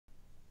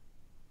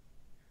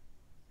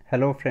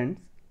Hello friends,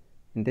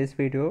 in this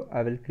video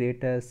I will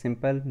create a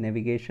simple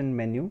navigation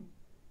menu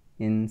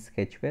in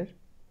Sketchware.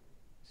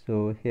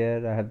 So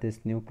here I have this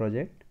new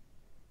project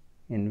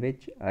in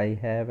which I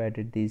have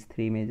added these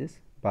three images: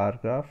 bar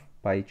graph,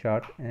 pie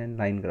chart and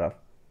line graph.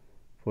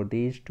 For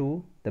these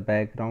two the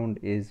background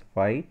is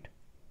white,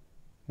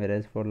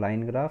 whereas for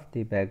line graph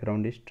the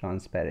background is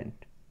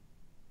transparent.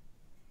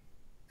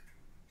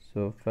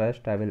 So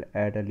first I will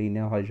add a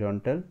linear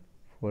horizontal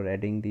for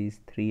adding these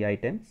three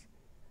items,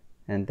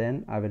 and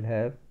then I will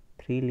have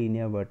three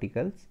linear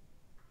verticals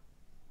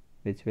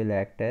which will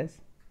act as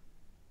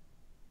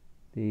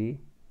the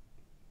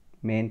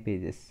main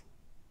pages.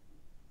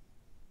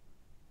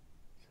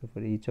 So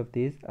for each of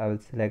these I will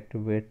select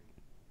width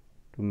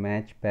to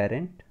match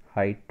parent,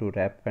 height to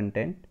wrap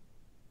content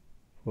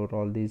for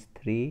all these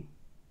three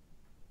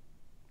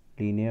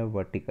linear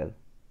vertical.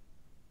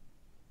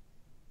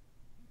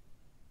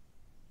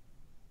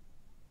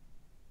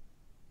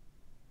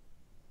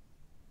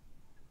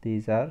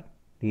 These are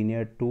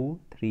linear 2,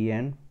 3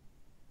 and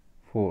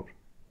 4.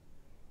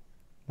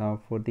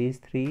 Now for these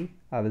three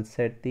I will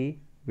set the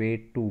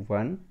weight to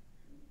 1,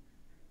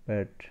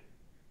 but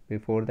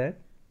before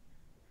that,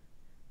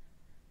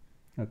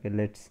 okay,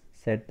 let's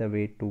set the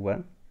weight to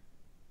 1.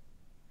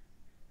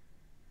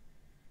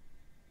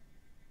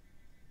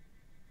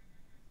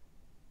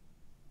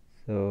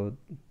 So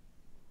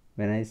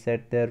when I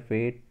set their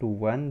weight to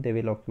 1, they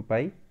will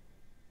occupy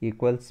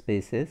equal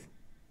spaces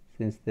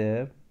since they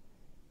have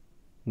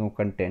no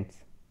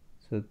contents.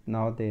 So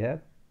now they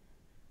are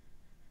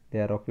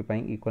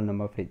occupying equal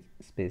number of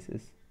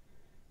spaces.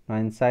 Now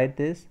inside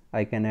this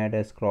I can add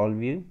a scroll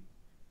view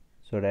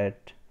so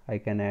that I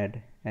can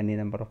add any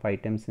number of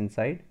items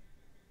inside.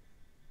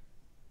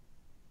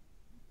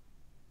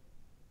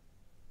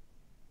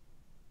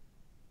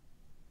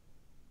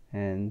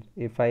 And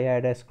if I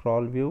add a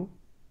scroll view,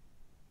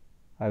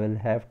 I will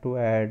have to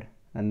add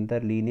another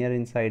linear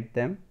inside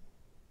them,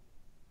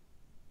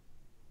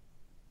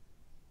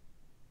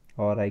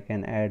 or I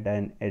can add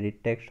an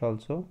edit text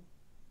also,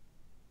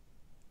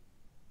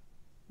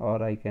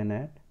 or I can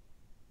add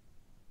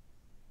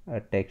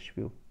a text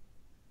view.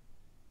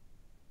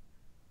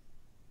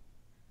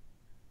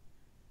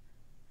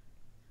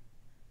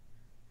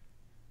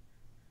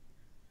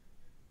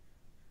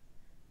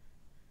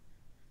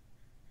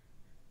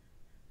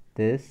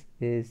 This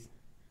is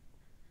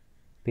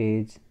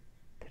page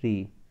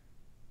 3.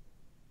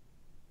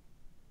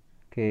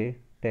 Okay,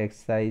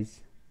 text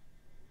size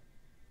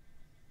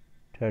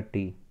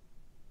 30.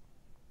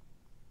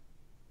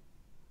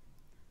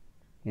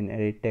 In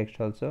edit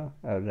text also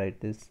I will write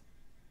this.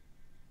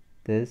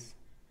 This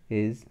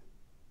is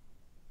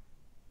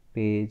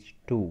page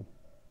 2.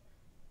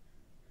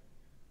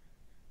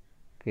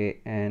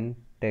 Okay, and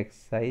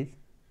text size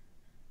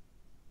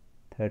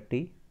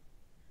 30.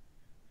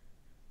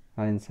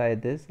 Now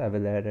inside this I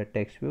will add a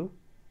text view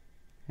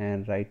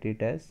and write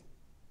it as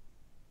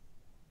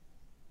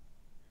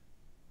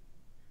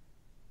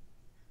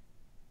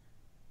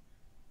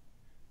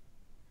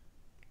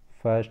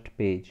first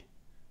page.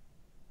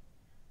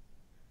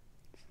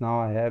 So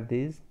now I have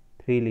these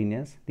three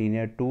linears,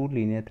 linear 2,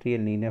 linear 3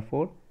 and linear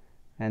 4,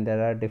 and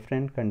there are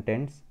different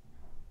contents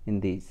in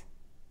these.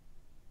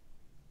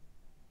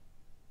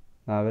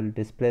 Now I will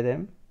display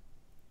them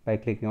by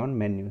clicking on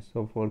menu.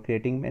 So for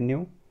creating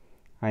menu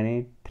I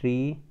need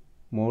three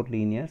more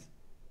linears.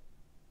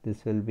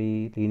 This will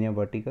be linear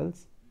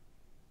verticals.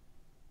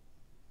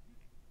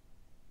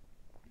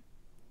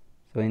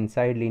 So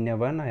inside linear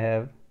 1 I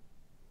have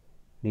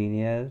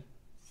linear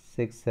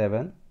 6,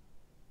 7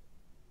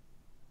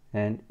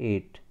 and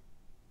 8.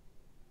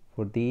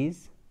 For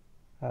these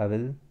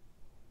I'll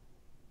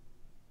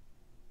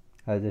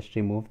just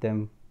remove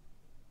them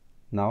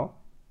now.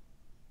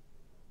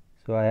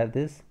 So I have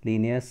this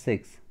linear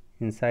 6.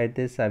 Inside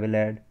this I will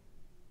add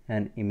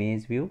an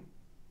image view.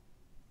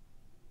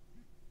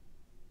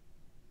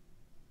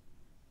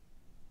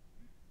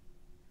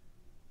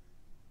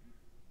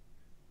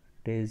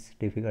 It is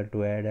difficult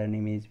to add an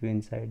image view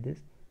inside this.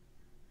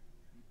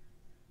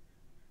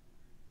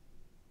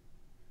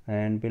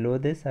 And below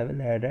this I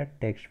will add a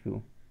text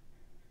view.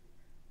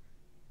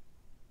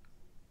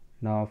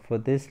 Now for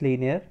this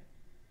linear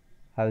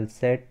I will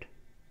set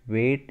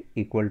weight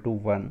equal to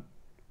 1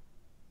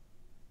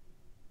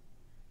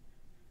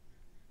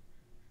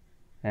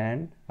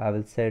 and I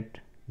will set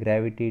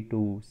gravity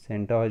to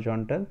center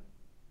horizontal.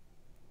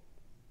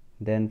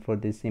 Then for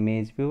this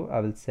image view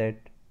I will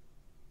set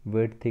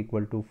width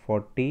equal to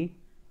 40,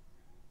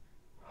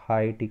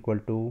 height equal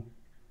to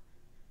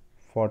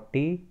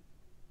 40,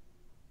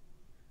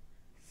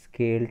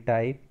 scale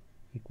type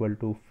equal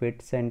to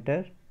fit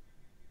center,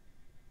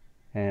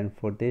 and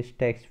for this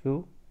text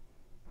view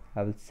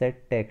I will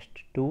set text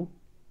to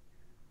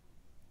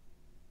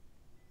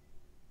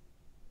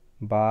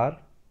bar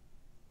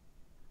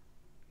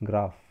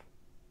graph.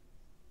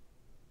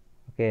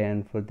 Okay,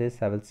 and for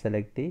this I will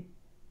select the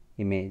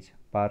image,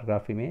 bar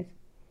graph image.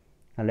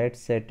 Now let's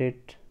set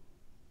its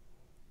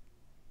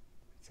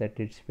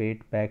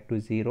weight back to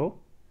 0.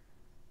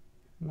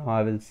 Now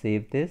I will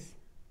save this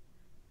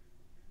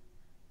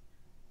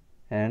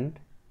and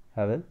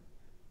I will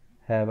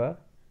have a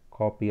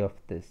copy of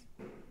this.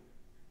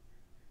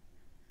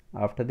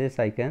 After this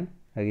I can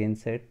again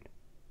set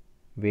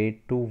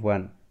weight to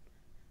 1.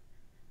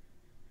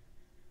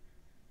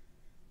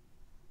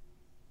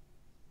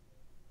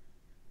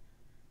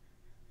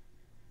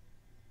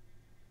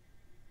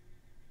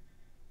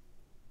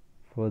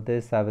 For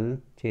this I will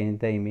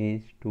change the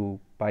image to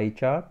pie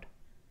chart,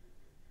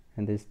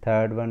 and this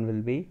third one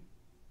will be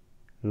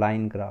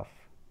line graph.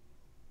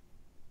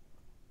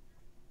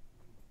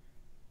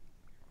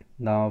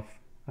 Now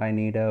I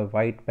need a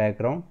white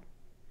background,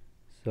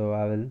 so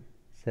I will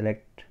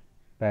select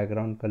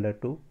background color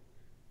to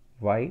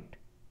white,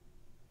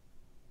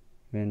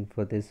 and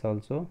for this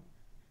also,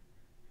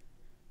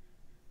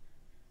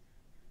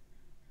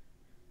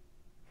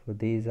 for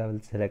these I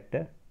will select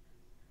a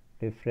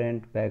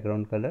different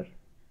background color.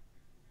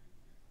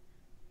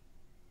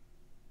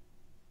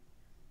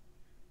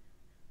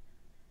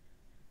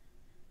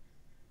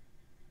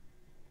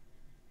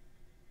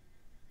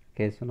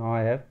 Okay, so now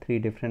I have 3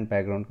 different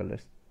background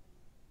colors,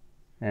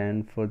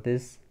 and for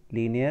this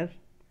linear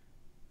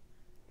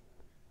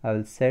I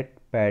will set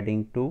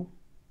padding to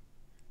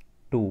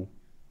 2.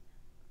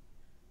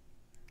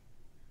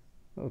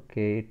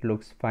 Okay, it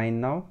looks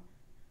fine now.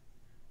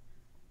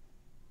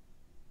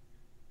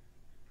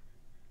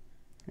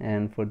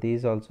 And for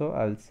these also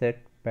I will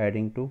set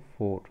padding to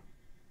 4.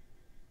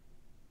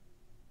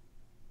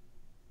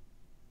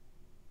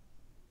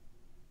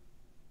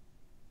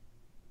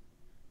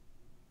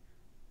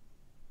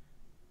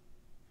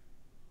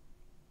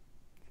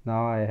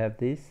 Now I have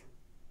these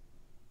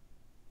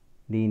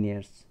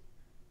linears,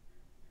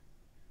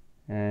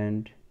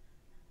 and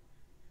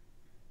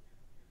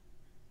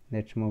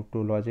let's move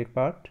to logic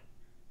part.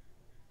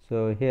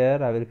 So here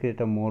I will create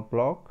a more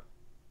block.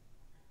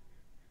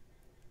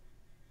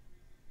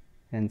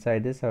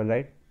 Inside this I will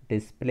write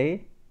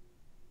display,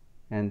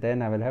 and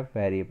then I will have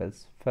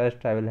variables.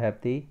 First I will have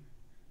the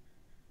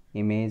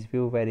image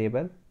view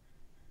variable,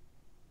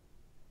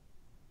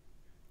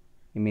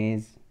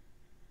 image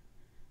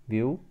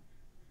view,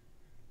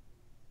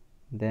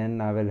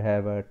 then I will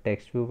have a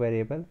text view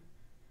variable,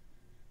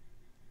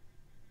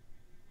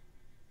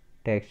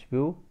 text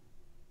view,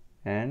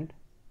 and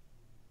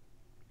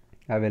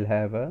I will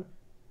have a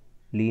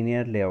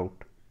linear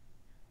layout.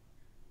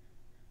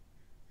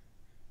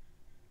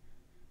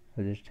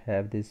 I'll just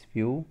have this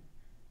view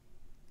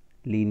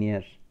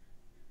linear,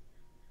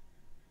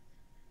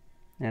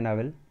 and I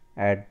will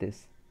add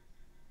this.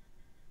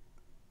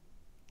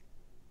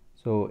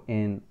 So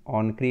in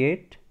on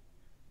create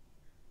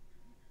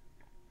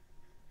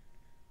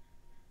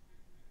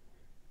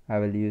I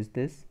will use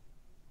this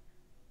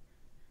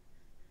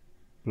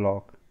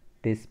block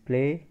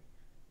display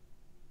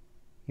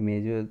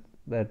image,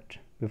 but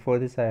before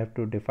this I have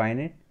to define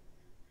it.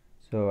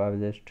 So I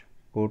will just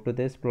go to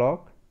this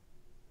block,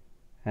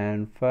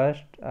 and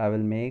first I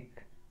will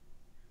make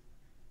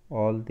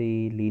all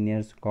the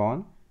linears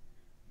gone.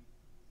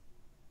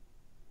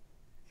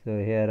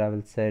 So here I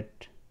will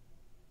set,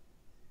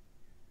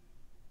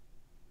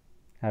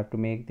 I have to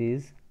make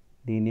these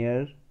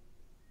linear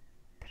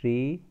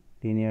 3,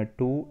 linear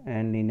 2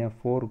 and linear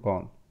 4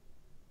 gone.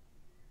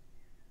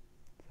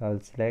 So I will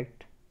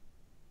select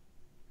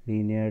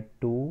linear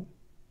 2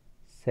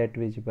 set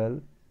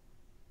visible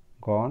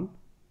gone,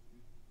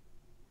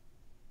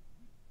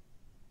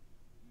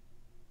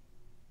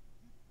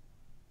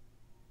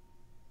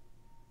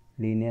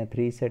 linear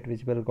 3 set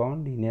visible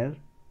gone, linear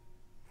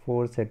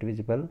 4 set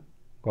visible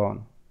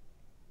gone.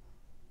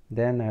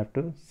 Then I have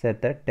to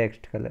set the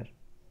text color.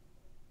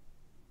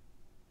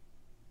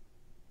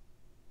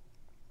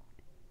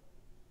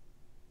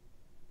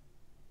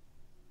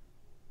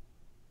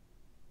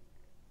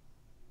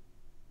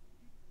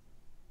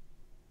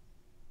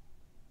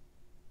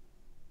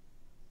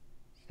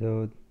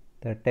 So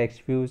the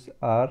text views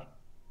are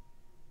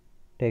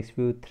text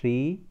view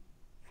 3,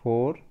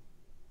 4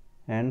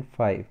 and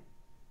 5.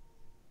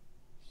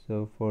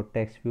 So for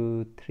text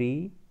view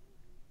 3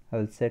 I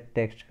will set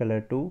text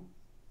color to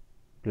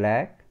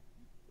black,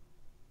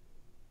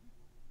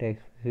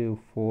 text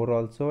view 4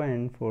 also,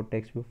 and for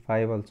text view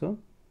 5 also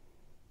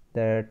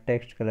the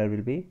text color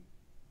will be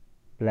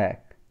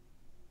black.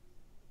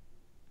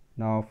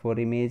 Now for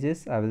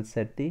images I will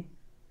set the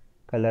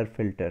color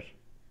filter.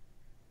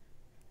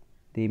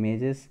 The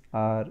images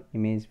are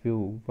image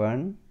view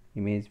 1,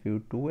 image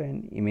view 2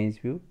 and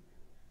image view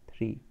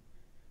 3.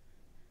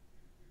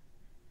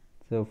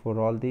 So for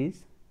all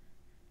these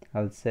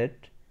I'll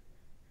set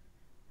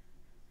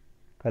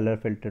color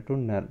filter to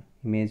null.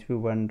 Image view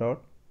 1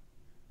 dot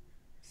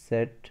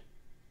set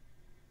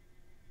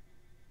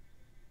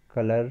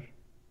color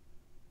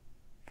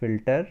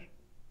filter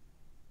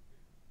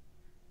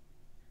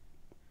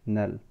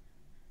null.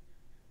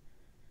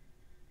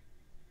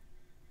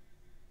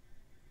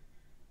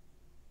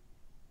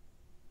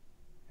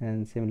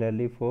 And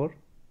similarly for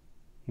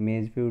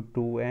image view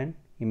 2 and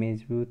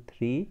image view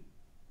 3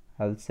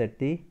 I'll set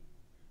the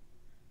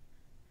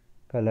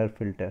color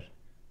filter.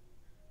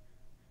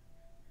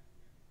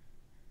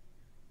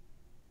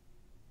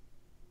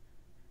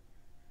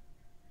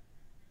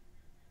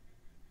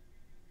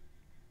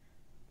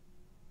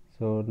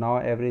 So now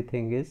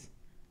everything is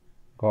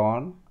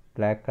gone,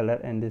 black color,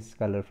 and this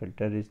color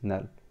filter is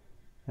null.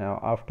 Now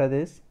after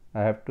this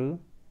I have to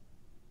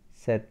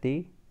set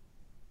the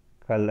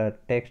color,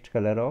 text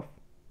color of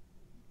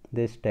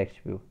this text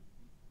view.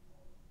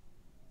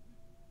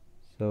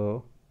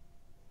 So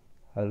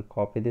I'll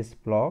copy this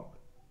block,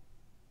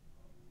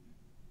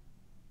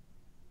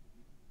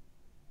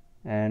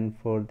 and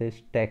for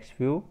this text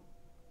view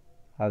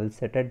I will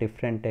set a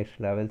different text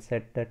color. I will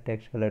set the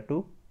text color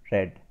to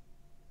red.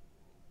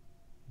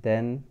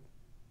 Then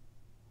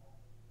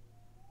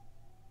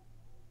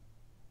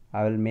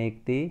I will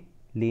make the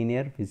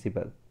linear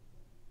visible.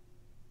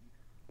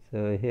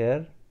 So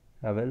here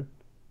I will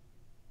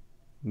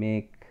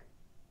make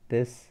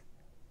this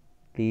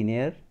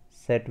linear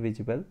set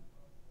visible,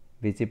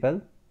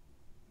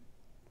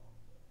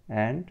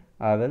 and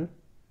I will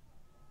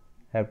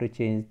have to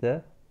change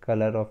the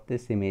color of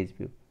this image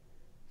view.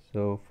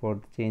 So for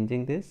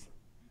changing this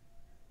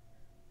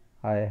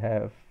I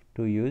have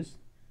to use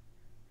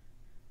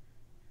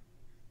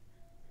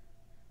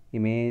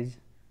image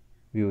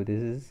view.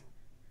 This is,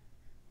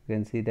 you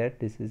can see that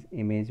this is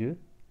image view,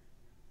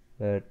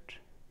 but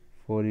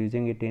for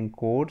using it in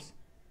codes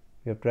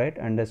you have to write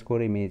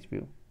underscore image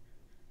view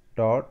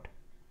dot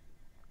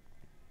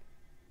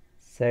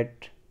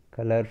set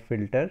color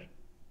filter,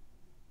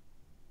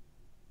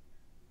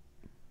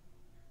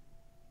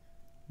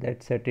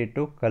 let's set it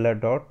to color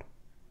dot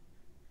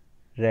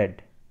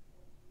red.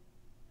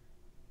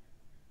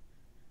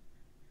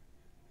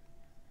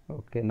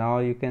 Okay, now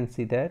you can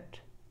see that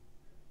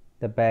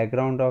the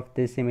background of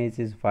this image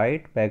is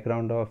white,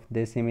 background of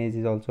this image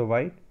is also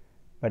white,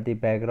 but the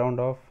background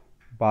of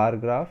bar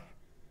graph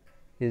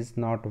is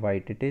not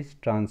white, it is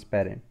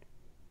transparent.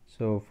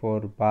 So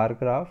for bar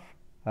graph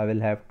I will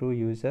have to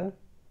use a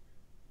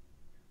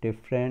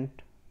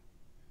different,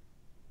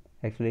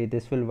 actually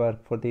this will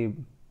work for the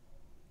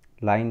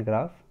line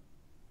graph.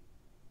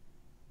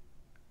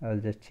 I'll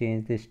just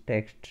change this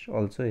text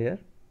also here.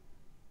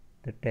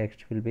 The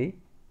text will be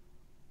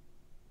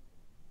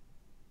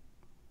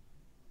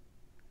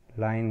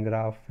line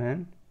graph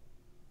and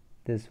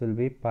this will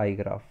be pie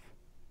graph.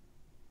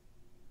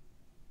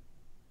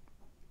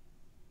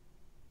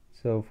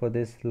 So for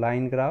this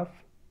line graph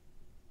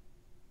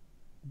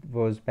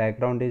whose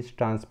background is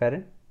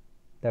transparent,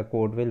 the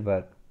code will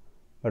work,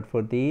 but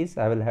for these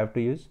I will have to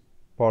use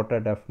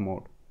Potter Duff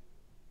mode.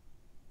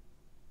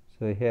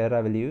 So here I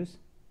will use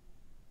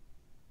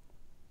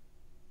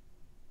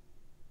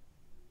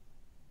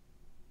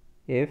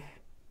if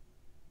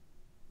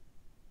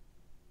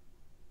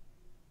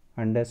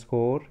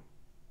underscore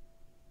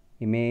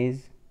image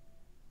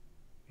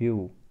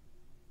view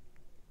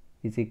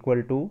is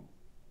equal to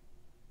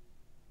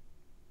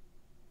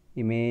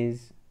image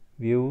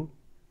view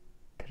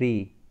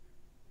 3,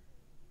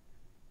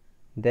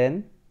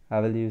 then I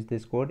will use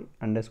this code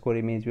underscore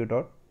image view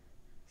dot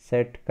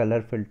set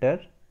color filter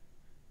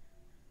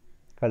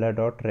color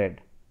dot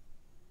red.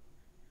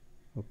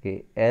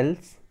 Okay,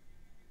 else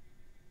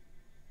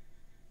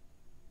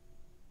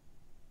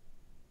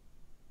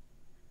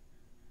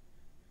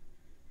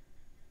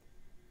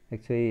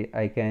actually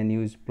I can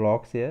use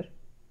blocks here,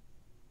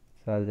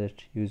 so I'll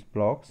just use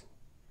blocks.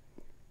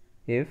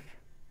 If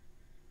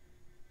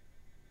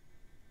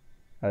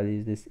I'll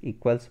use this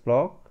equals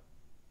block,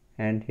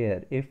 and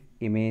here if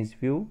image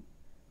view,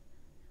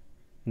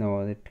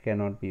 no, it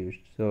cannot be used,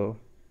 so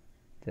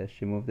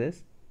just remove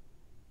this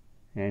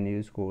and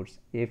use quotes.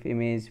 If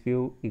image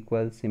view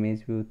equals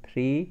image view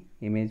 3,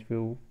 image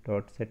view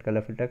dot set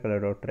color filter color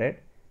dot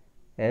red,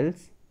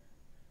 else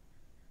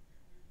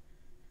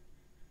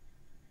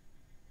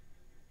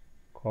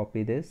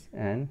copy this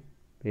and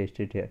paste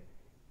it here,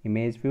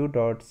 image view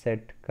dot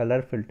set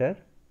color filter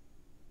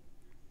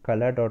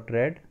color dot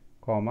red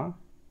comma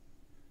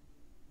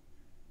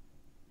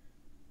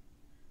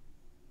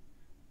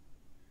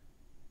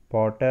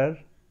Potter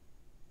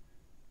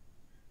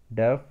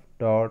Duff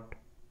dot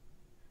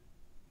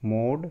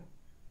mode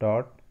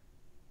dot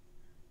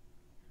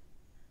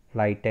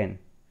lighten,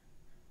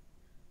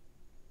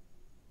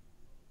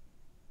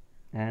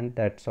 and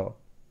that's all.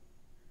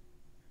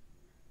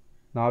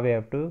 Now we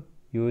have to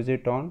use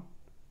it on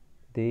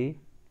the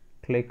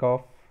click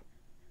of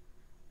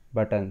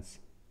buttons.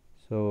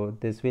 So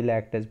this will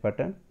act as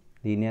button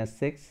linear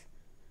 6,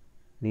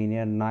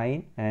 linear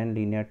 9 and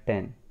linear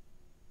 10.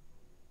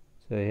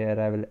 So here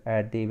I will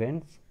add the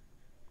events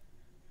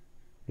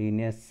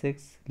linear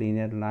 6,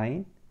 linear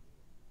 9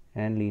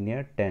 and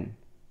linear 10.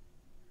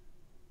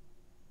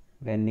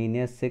 When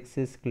linear 6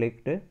 is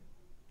clicked,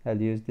 I'll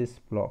use this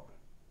block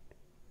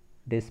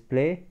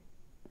display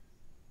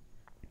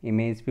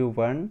image view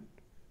 1,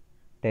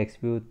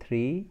 text view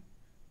 3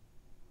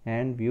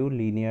 and view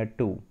linear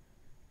 2,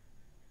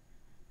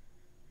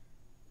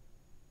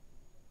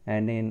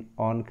 and in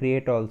on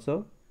create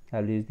also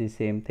I'll use the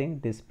same thing,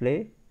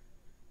 display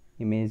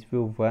image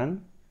view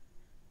 1,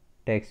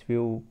 text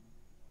view,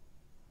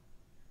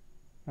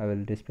 I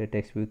will display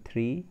text view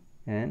 3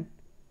 and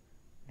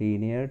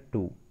linear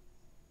 2. .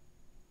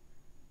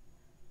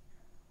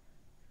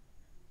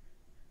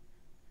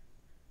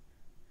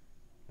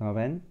 Now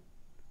when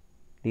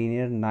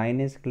linear 9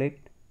 is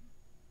clicked,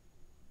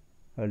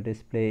 I'll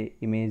display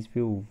image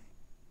view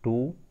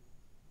 2,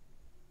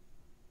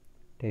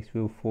 text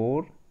view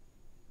 4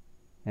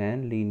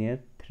 and linear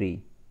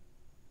 3.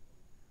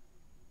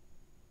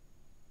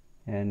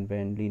 And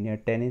when linear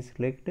 10 is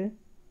clicked,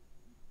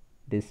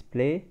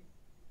 display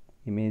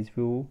image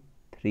view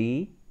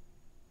 3,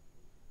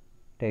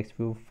 text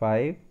view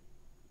 5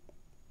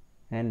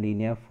 and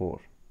linear 4.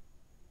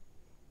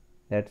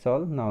 That's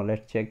all. Now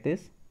let's check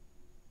this.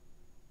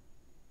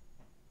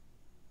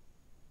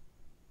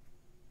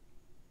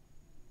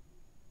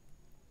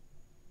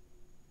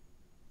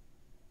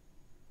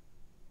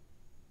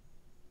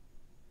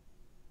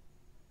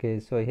 Okay,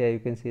 so here you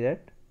can see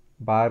that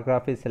bar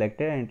graph is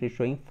selected and it is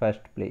showing first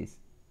place.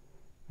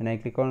 When I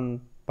click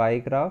on pie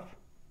graph,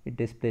 it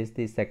displays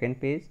the second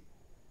page,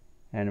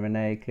 and when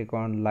I click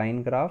on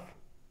line graph,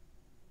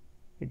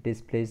 it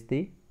displays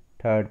the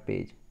third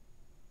page.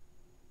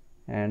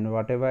 And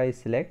whatever I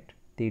select,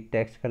 the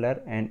text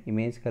color and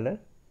image color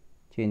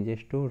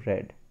changes to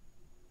red.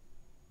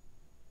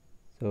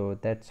 So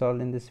that's all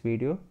in this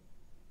video.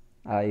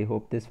 I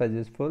hope this was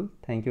useful.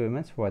 Thank you very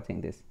much for watching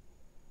this.